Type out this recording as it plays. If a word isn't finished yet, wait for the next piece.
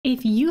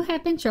If you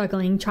have been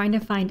struggling trying to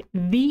find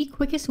the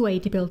quickest way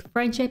to build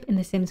friendship in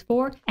The Sims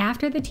 4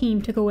 after the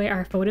team took away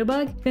our photo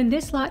bug, then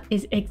this slot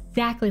is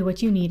exactly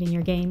what you need in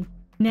your game.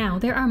 Now,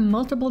 there are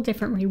multiple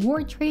different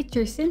reward traits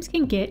your Sims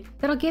can get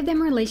that'll give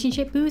them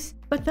relationship boosts,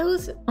 but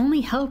those only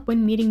help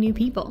when meeting new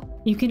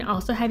people. You can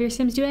also have your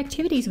Sims do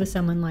activities with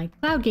someone like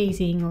cloud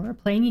gazing or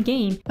playing a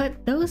game,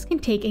 but those can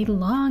take a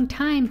long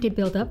time to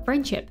build up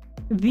friendship.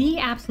 The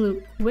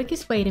absolute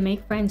quickest way to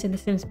make friends in The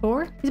Sims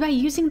 4 is by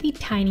using the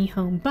tiny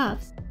home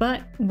buffs.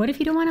 But what if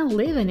you don't want to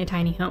live in a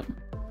tiny home?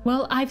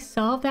 Well, I've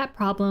solved that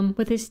problem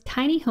with this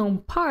tiny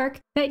home park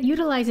that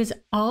utilizes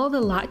all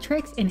the lot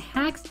tricks and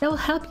hacks that will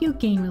help you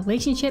gain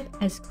relationship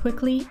as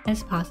quickly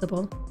as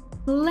possible.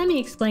 Let me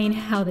explain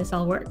how this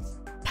all works.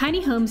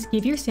 Tiny homes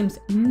give your Sims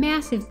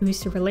massive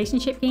boosts to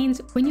relationship gains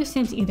when your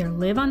Sims either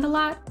live on the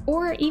lot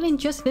or even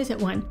just visit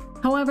one.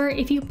 However,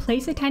 if you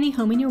place a tiny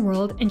home in your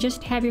world and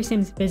just have your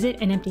Sims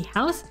visit an empty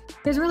house,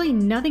 there's really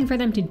nothing for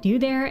them to do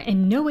there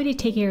and no way to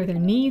take care of their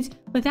needs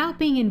without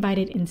being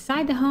invited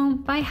inside the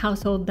home by a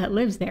household that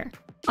lives there.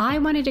 I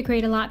wanted to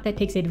create a lot that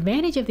takes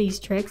advantage of these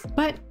tricks,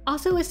 but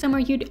also is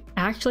somewhere you'd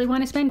actually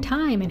want to spend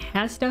time and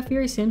has stuff for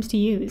your Sims to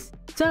use.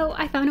 So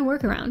I found a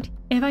workaround.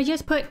 If I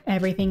just put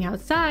everything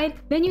outside,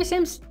 then your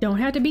Sims don't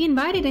have to be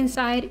invited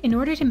inside in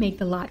order to make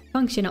the lot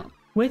functional.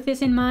 With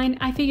this in mind,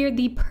 I figured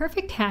the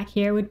perfect hack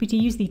here would be to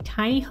use the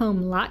tiny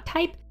home lot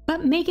type,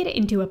 but make it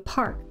into a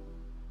park.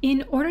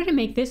 In order to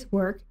make this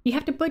work, you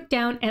have to put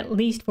down at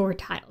least 4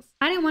 tiles.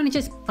 I didn't want to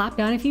just plop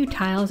down a few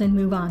tiles and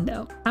move on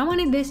though. I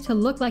wanted this to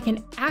look like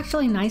an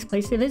actually nice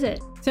place to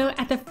visit. So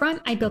at the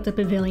front, I built a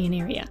pavilion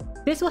area.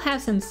 This will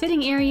have some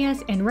sitting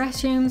areas and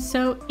restrooms,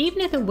 so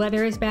even if the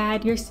weather is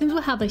bad, your Sims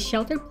will have a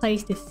sheltered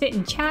place to sit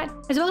and chat,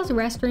 as well as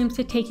restrooms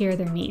to take care of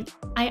their needs.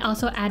 I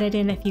also added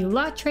in a few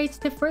lot traits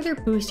to further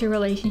boost your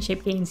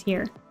relationship gains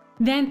here.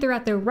 Then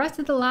throughout the rest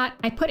of the lot,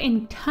 I put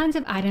in tons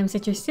of items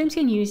that your Sims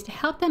can use to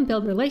help them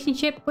build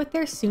relationship with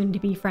their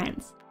soon-to-be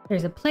friends.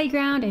 There's a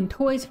playground and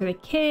toys for the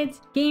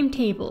kids, game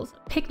tables,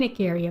 a picnic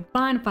area,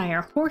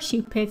 bonfire,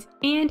 horseshoe pits,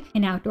 and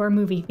an outdoor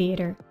movie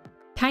theater.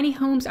 Tiny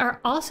homes are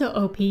also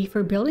OP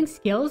for building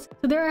skills,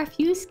 so there are a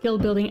few skill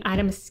building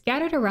items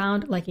scattered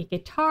around like a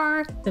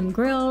guitar, some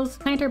grills,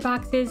 planter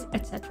boxes,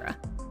 etc.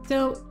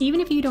 So even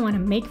if you don't want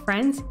to make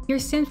friends, your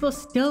Sims will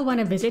still want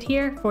to visit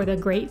here for the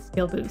great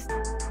skill boost.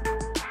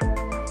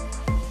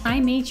 I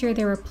made sure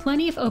there were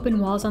plenty of open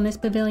walls on this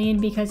pavilion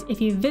because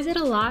if you visit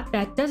a lot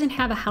that doesn't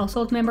have a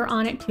household member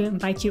on it to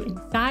invite you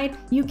inside,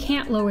 you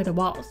can't lower the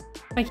walls.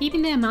 By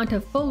keeping the amount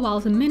of full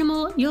walls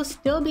minimal, you'll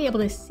still be able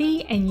to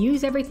see and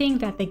use everything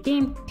that the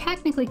game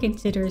technically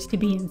considers to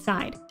be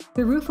inside.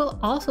 The roof will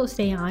also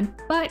stay on,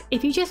 but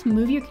if you just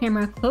move your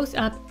camera close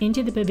up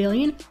into the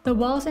pavilion, the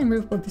walls and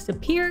roof will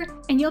disappear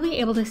and you'll be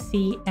able to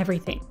see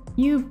everything.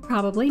 You've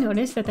probably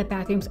noticed that the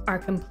bathrooms are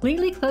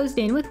completely closed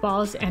in with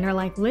walls and are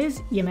like, Liz,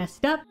 you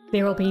messed up.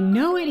 There will be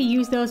no way to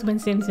use those when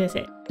Sims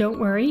visit. Don't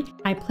worry,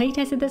 I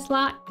playtested this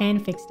lot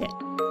and fixed it.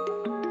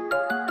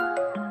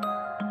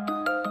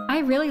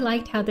 I really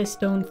liked how this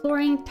stone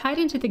flooring tied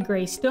into the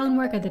gray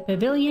stonework of the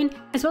pavilion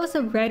as well as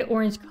the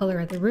red-orange color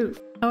of the roof.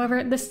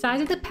 However, the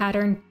size of the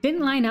pattern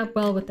didn't line up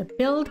well with the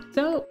build,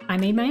 so I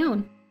made my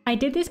own. I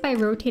did this by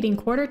rotating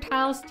quarter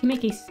tiles to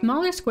make a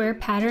smaller square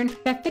pattern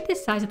that fit the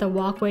size of the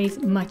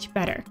walkways much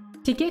better.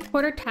 To get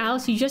quarter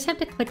tiles, you just have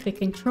to click the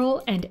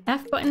Ctrl and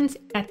F buttons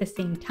at the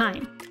same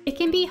time. It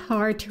can be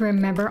hard to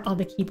remember all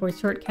the keyboard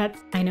shortcuts.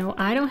 I know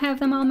I don't have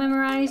them all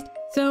memorized.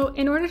 So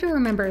in order to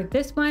remember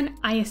this one,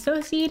 I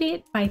associate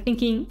it by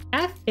thinking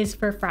F is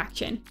for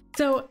fraction.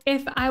 So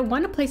if I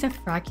want to place a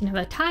fraction of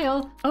a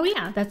tile, oh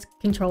yeah, that's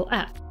Ctrl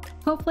F.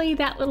 Hopefully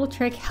that little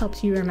trick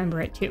helps you remember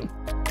it too.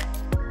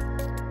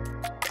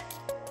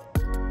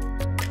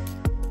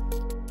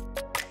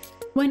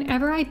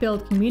 Whenever I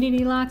build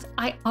community lots,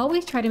 I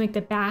always try to make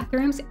the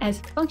bathrooms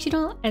as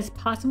functional as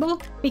possible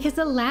because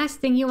the last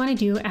thing you want to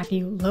do after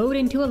you load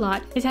into a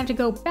lot is have to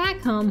go back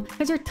home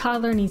because your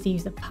toddler needs to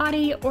use the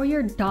potty or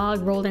your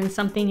dog rolled in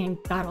something and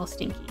got all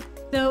stinky.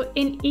 So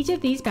in each of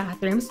these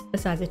bathrooms,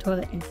 besides the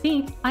toilet and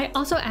sink, I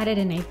also added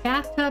in a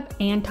bathtub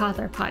and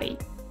toddler potty.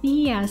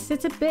 Yes,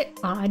 it's a bit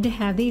odd to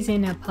have these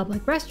in a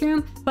public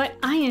restroom, but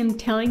I am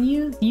telling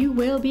you, you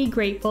will be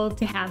grateful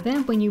to have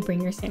them when you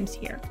bring your Sims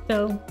here.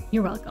 So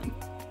you're welcome.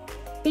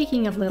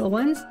 Speaking of little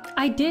ones,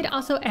 I did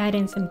also add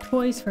in some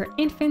toys for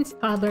infants,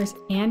 toddlers,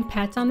 and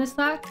pets on this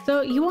lot, so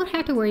you won't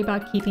have to worry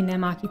about keeping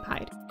them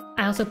occupied.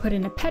 I also put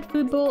in a pet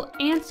food bowl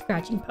and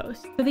scratching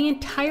post, so the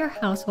entire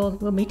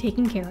household will be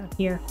taken care of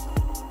here.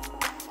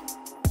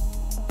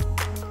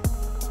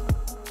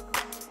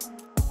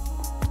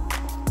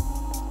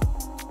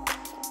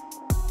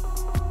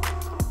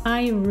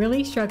 I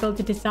really struggled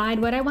to decide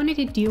what I wanted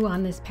to do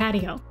on this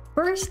patio.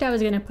 First, I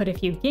was going to put a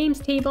few games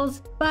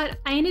tables, but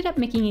I ended up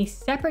making a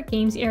separate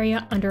games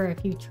area under a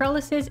few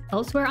trellises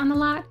elsewhere on the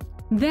lot.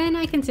 Then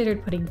I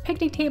considered putting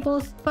picnic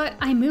tables, but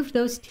I moved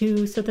those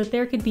too so that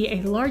there could be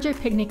a larger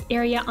picnic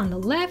area on the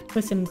left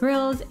with some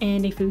grills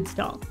and a food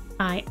stall.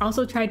 I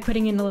also tried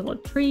putting in a little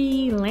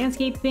tree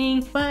landscape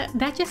thing, but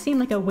that just seemed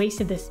like a waste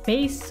of the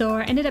space, so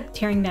I ended up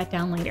tearing that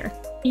down later.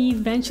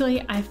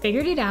 Eventually, I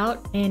figured it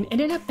out and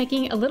ended up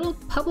making a little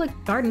public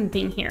garden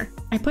thing here.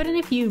 I put in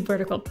a few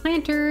vertical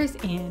planters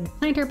and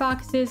planter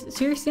boxes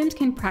so your Sims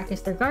can practice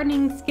their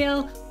gardening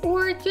skill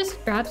or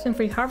just grab some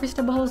free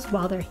harvestables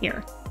while they're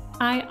here.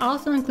 I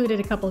also included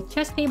a couple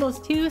chess tables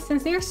too,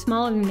 since they're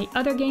smaller than the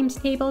other game's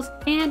tables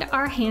and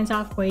are a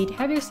hands-off way to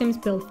have your Sims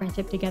build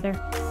friendship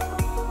together.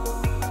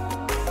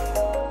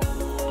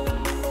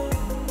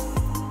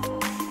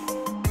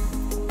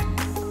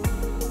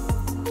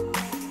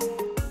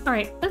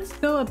 Alright, let's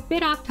go a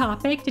bit off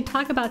topic to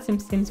talk about some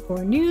Sims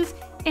 4 news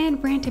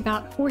and rant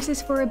about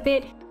horses for a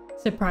bit.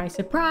 Surprise,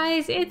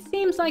 surprise, it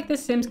seems like the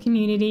Sims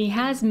community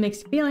has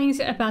mixed feelings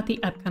about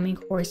the upcoming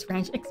Horse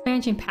Ranch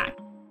expansion pack.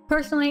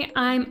 Personally,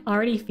 I'm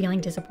already feeling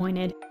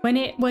disappointed. When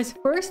it was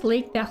first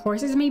leaked that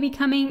horses may be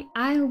coming,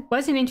 I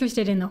wasn't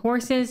interested in the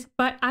horses,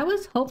 but I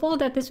was hopeful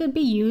that this would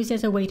be used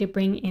as a way to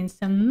bring in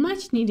some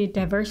much needed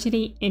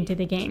diversity into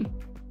the game.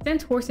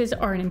 Since horses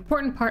are an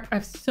important part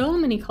of so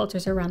many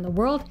cultures around the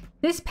world,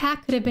 this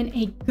pack could have been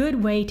a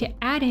good way to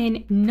add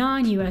in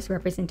non-US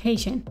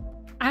representation.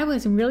 I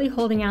was really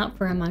holding out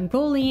for a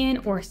Mongolian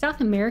or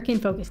South American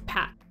focused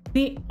pack.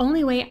 The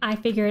only way I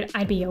figured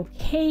I'd be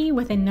okay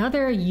with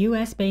another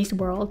US-based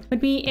world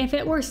would be if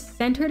it were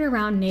centered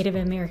around Native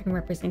American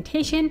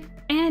representation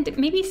and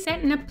maybe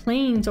set in a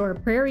plains or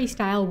prairie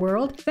style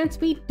world, since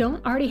we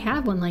don't already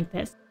have one like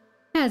this.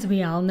 As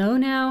we all know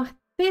now,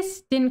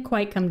 this didn't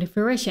quite come to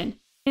fruition.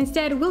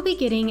 Instead, we'll be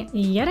getting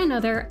yet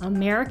another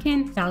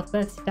American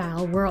Southwest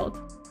style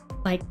world.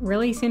 Like,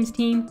 really, Sims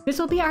team? This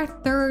will be our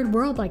third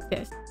world like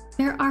this.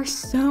 There are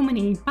so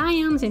many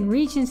biomes and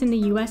regions in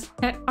the US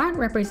that aren't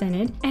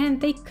represented,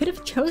 and they could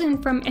have chosen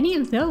from any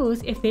of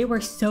those if they were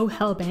so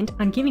hellbent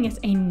on giving us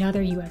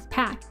another US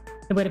pack.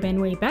 It would have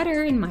been way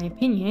better, in my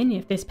opinion,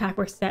 if this pack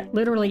were set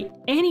literally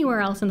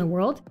anywhere else in the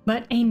world,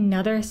 but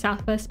another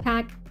Southwest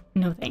pack?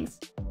 No thanks.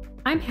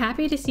 I'm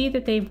happy to see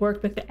that they've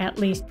worked with at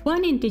least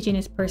one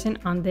Indigenous person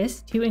on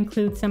this to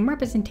include some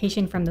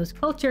representation from those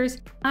cultures.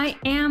 I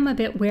am a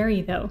bit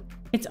wary though.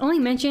 It's only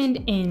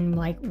mentioned in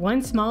like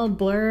one small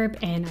blurb,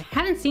 and I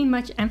haven't seen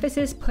much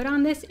emphasis put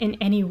on this in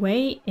any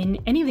way in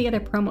any of the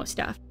other promo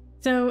stuff.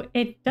 So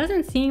it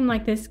doesn't seem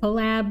like this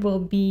collab will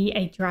be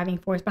a driving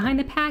force behind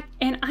the pack,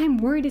 and I'm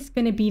worried it's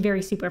going to be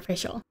very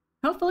superficial.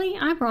 Hopefully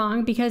I'm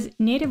wrong, because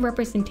native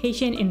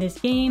representation in this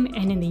game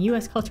and in the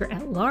US culture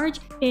at large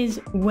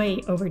is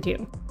way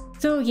overdue.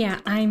 So yeah,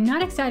 I'm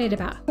not excited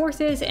about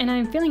horses, and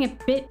I'm feeling a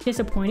bit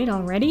disappointed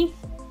already.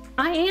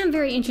 I am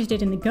very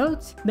interested in the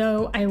goats,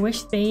 though I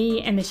wish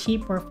they and the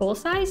sheep were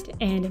full-sized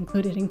and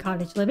included in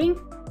cottage living.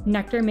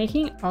 Nectar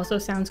making also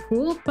sounds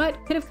cool,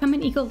 but could have come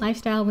in eco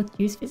lifestyle with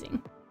juice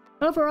fizzing.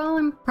 Overall,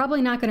 I'm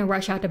probably not going to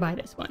rush out to buy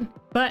this one,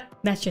 but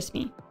that's just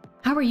me.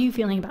 How are you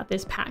feeling about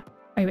this pack?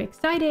 Are you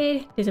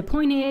excited,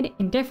 disappointed,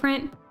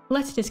 indifferent?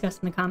 Let's discuss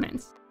in the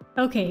comments.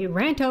 Okay,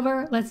 rant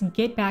over, let's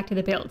get back to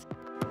the build.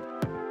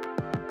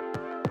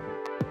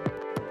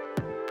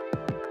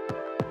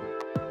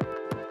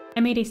 I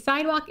made a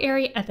sidewalk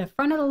area at the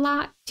front of the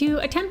lot to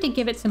attempt to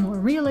give it some more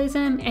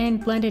realism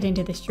and blend it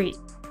into the street.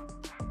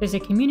 There's a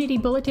community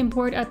bulletin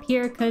board up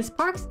here because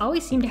parks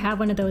always seem to have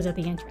one of those at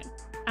the entrance.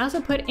 I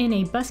also put in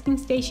a busking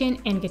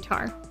station and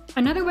guitar.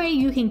 Another way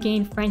you can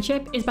gain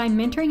friendship is by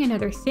mentoring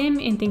another sim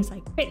in things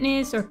like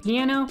fitness or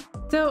piano,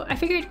 so I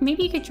figured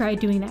maybe you could try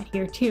doing that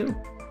here too.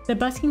 The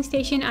busking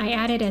station I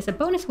added as a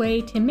bonus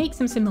way to make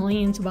some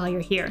simoleons while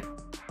you're here.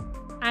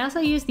 I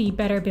also used the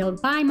Better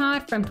Build Buy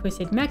mod from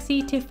Twisted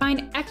Mexi to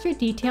find extra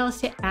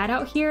details to add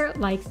out here,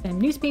 like some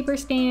newspaper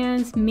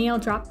stands, mail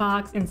drop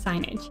box, and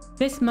signage.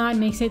 This mod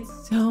makes it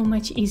so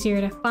much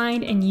easier to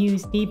find and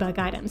use debug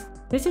items.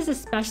 This is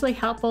especially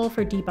helpful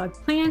for debug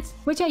plants,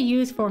 which I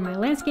use for my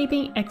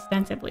landscaping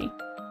extensively.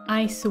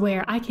 I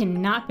swear I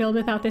cannot build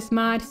without this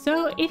mod,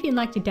 so if you'd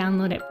like to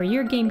download it for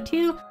your game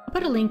too, I'll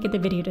put a link in the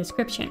video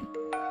description.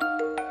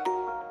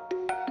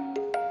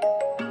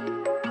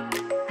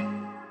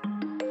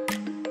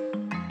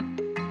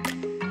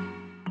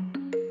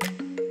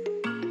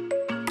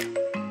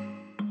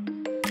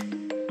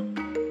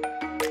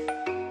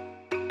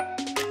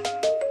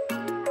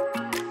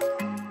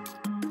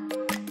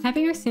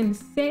 Having your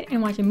Sims sit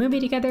and watch a movie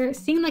together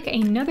seemed like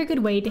another good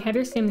way to have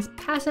your Sims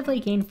passively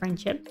gain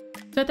friendship.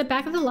 So at the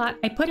back of the lot,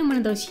 I put in one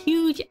of those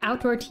huge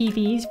outdoor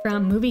TVs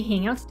from Movie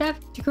Hangout stuff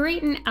to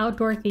create an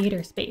outdoor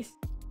theater space.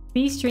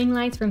 These string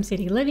lights from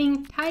City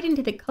Living tied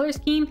into the color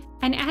scheme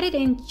and added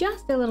in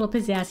just a little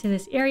pizzazz to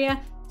this area,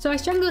 so I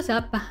strung those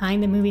up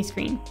behind the movie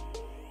screen.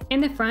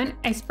 In the front,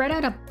 I spread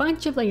out a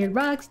bunch of layered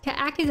rugs to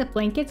act as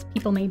blankets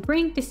people may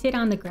bring to sit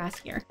on the grass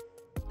here.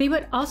 They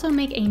would also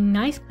make a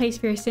nice place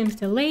for your Sims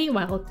to lay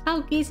while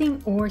cloud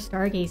gazing or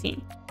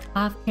stargazing.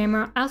 Off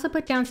camera, I also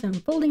put down some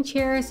folding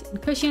chairs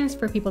and cushions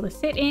for people to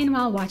sit in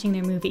while watching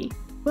their movie.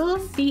 We'll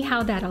see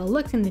how that all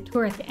looks in the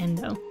tour at the end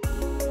though.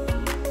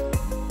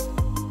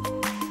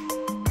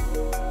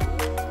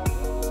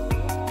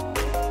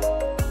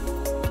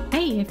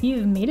 Hey, hey, if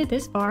you've made it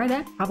this far,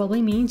 that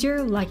probably means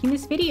you're liking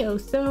this video,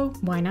 so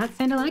why not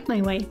send a like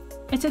my way?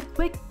 It's a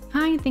quick,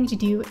 kind thing to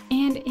do,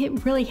 and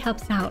it really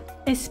helps out,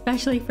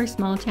 especially for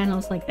small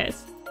channels like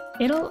this.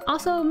 It'll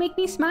also make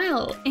me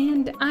smile,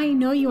 and I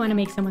know you want to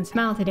make someone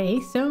smile today,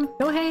 so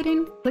go ahead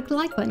and click the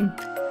like button.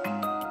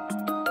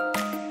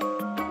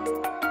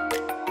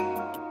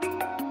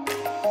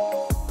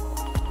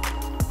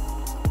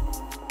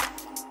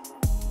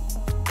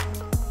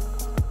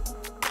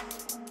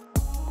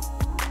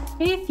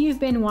 If you've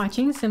been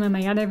watching some of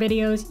my other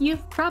videos,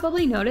 you've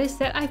probably noticed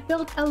that I've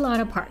built a lot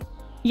of parks.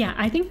 Yeah,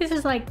 I think this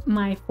is like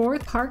my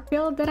 4th park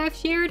build that I've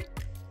shared.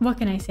 What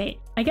can I say?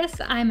 I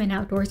guess I'm an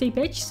outdoorsy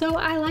bitch, so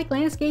I like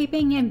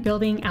landscaping and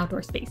building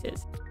outdoor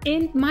spaces.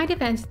 In my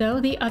defense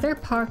though, the other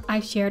parks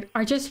I've shared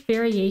are just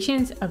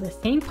variations of the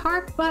same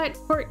park, but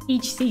for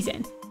each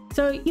season.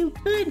 So you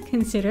could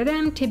consider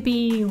them to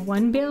be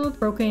one build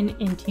broken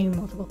into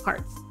multiple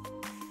parts.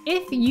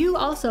 If you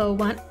also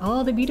want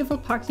all the beautiful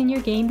parks in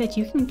your game that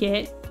you can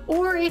get,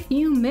 or if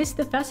you missed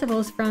the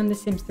festivals from The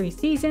Sims 3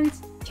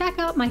 seasons, check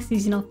out my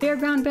seasonal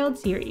fairground build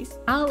series.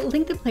 I'll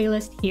link the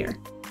playlist here.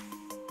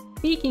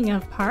 Speaking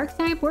of parks,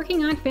 I'm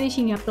working on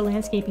finishing up the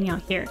landscaping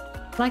out here.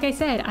 Like I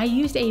said, I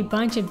used a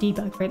bunch of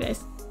debug for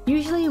this.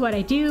 Usually what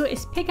I do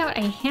is pick out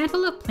a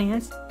handful of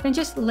plants, then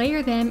just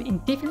layer them in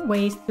different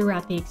ways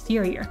throughout the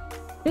exterior.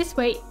 This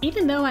way,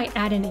 even though I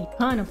add in a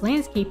ton of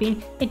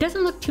landscaping, it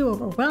doesn't look too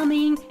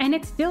overwhelming, and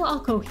it's still all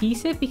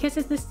cohesive because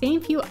it's the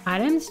same few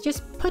items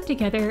just put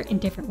together in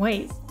different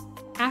ways.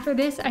 After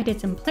this, I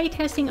did some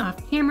playtesting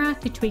off camera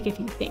to tweak a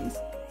few things.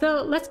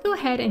 So let's go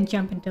ahead and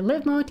jump into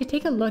live mode to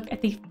take a look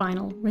at the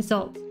final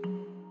result.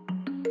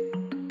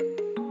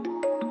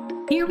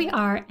 Here we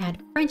are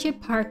at Friendship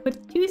Park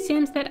with 2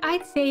 Sims that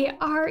I'd say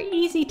are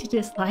easy to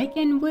dislike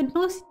and would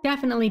most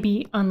definitely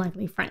be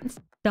unlikely friends.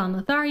 Don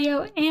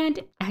Lothario and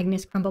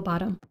Agnes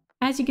Crumblebottom.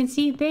 As you can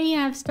see, they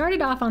have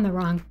started off on the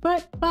wrong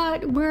foot,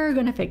 but we're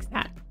gonna fix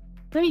that.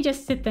 Let me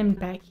just sit them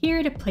back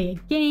here to play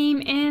a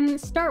game and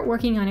start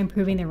working on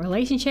improving their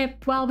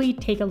relationship while we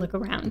take a look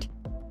around.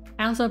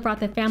 I also brought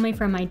the family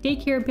from my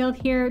daycare build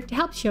here to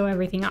help show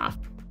everything off.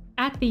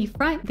 At the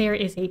front, there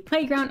is a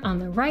playground on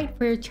the right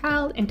for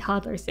child and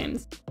toddler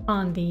Sims.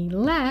 On the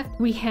left,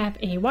 we have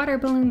a water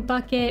balloon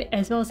bucket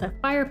as well as a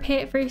fire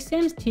pit for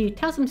Sims to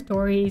tell some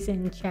stories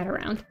and chat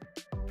around.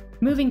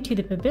 Moving to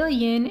the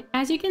pavilion,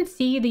 as you can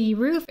see, the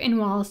roof and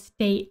walls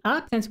stay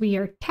up since we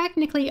are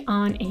technically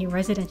on a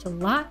residential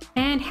lot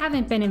and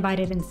haven't been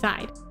invited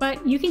inside.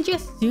 But you can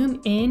just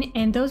zoom in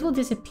and those will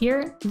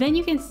disappear, then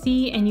you can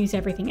see and use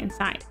everything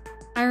inside.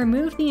 I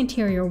removed the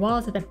interior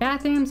walls of the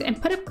bathrooms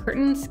and put up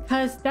curtains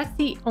because that's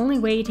the only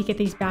way to get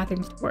these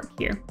bathrooms to work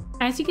here.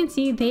 As you can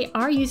see, they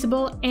are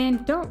usable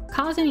and don't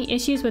cause any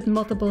issues with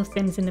multiple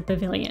Sims in the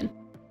pavilion.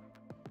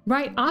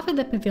 Right off of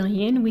the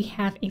pavilion, we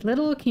have a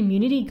little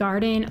community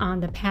garden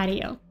on the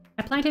patio.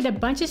 I planted a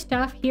bunch of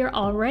stuff here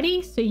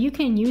already, so you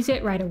can use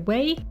it right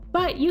away,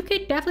 but you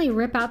could definitely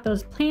rip out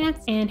those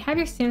plants and have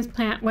your Sims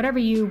plant whatever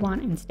you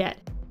want instead.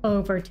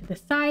 Over to the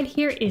side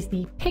here is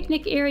the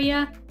picnic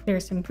area.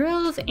 There's some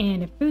grills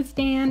and a food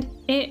stand.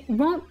 It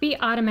won't be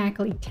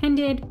automatically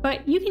tended,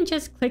 but you can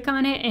just click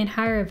on it and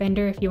hire a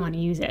vendor if you want to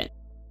use it.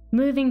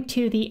 Moving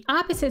to the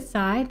opposite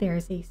side,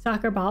 there's a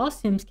soccer ball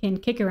Sims can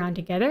kick around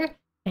together.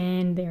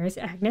 And there's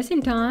Agnes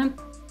and Tom.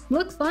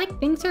 Looks like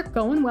things are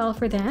going well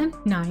for them.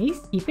 Nice.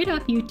 Keep it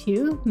up, you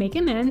two. Make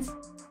amends.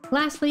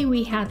 Lastly,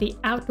 we have the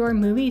outdoor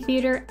movie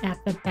theater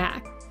at the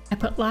back. I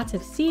put lots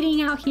of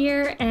seating out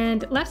here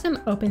and left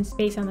some open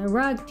space on the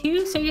rug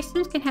too, so your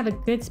Sims can have a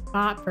good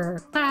spot for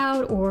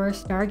cloud or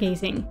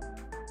stargazing.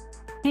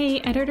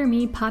 Hey, editor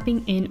me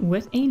popping in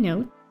with a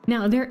note.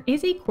 Now, there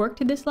is a quirk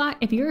to this lot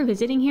if you're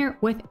visiting here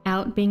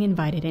without being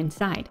invited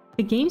inside.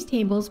 The game's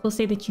tables will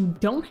say that you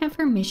don't have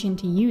permission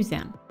to use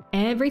them.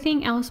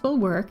 Everything else will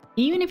work,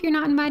 even if you're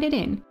not invited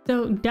in.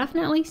 So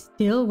definitely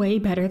still way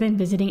better than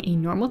visiting a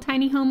normal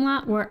tiny home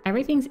lot where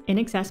everything's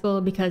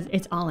inaccessible because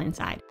it's all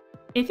inside.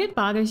 If it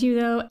bothers you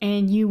though,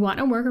 and you want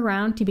a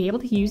workaround to be able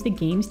to use the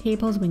game's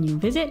tables when you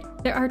visit,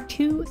 there are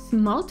 2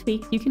 small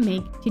tweaks you can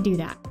make to do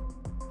that.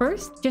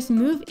 First, just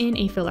move in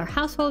a filler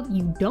household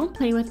you don't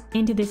play with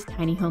into this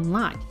tiny home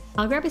lot.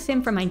 I'll grab a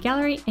Sim from my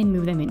gallery and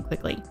move them in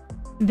quickly.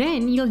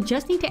 Then you'll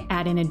just need to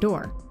add in a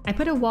door. I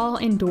put a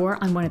wall-in door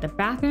on one of the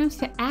bathrooms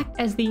to act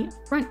as the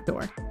front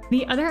door.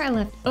 The other I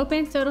left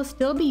open so it'll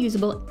still be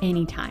usable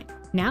anytime.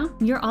 Now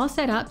you're all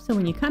set up, so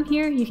when you come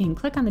here, you can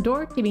click on the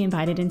door to be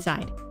invited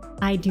inside.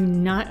 I do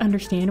not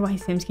understand why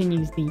Sims can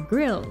use the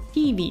grill,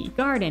 TV,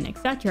 garden,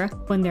 etc.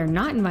 when they're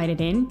not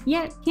invited in,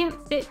 yet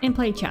can't sit and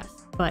play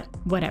chess, but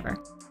whatever.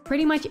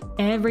 Pretty much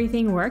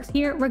everything works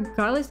here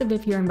regardless of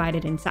if you're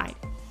invited inside.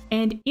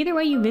 And either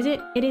way you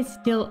visit, it is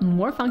still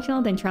more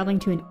functional than traveling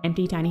to an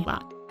empty tiny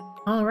lot.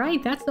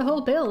 Alright, that's the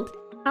whole build.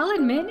 I'll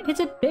admit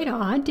it's a bit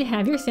odd to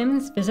have your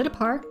Sims visit a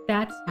park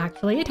that's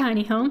actually a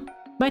tiny home,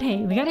 But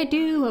hey, we gotta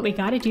do what we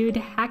gotta do to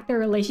hack the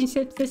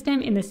relationship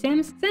system in The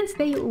Sims since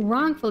they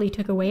wrongfully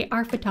took away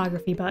our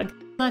photography bug.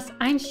 Plus,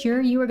 I'm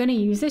sure you were gonna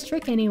use this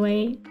trick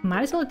anyway.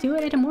 Might as well do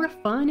it at a more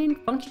fun and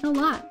functional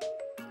lot.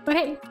 But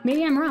hey,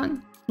 maybe I'm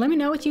wrong. Let me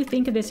know what you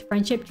think of this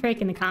friendship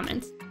trick in the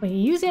comments. Will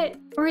you use it,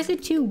 or is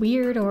it too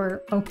weird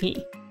or OP?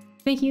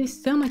 Thank you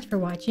so much for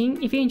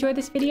watching. If you enjoyed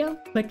this video,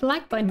 click the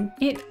like button.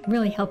 It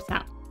really helps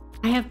out.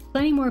 I have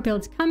plenty more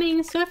builds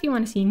coming, so if you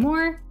want to see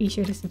more, be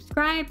sure to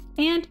subscribe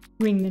and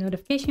ring the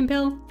notification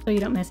bell so you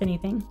don't miss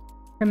anything.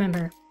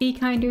 Remember, be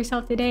kind to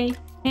yourself today,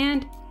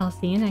 and I'll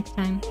see you next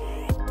time.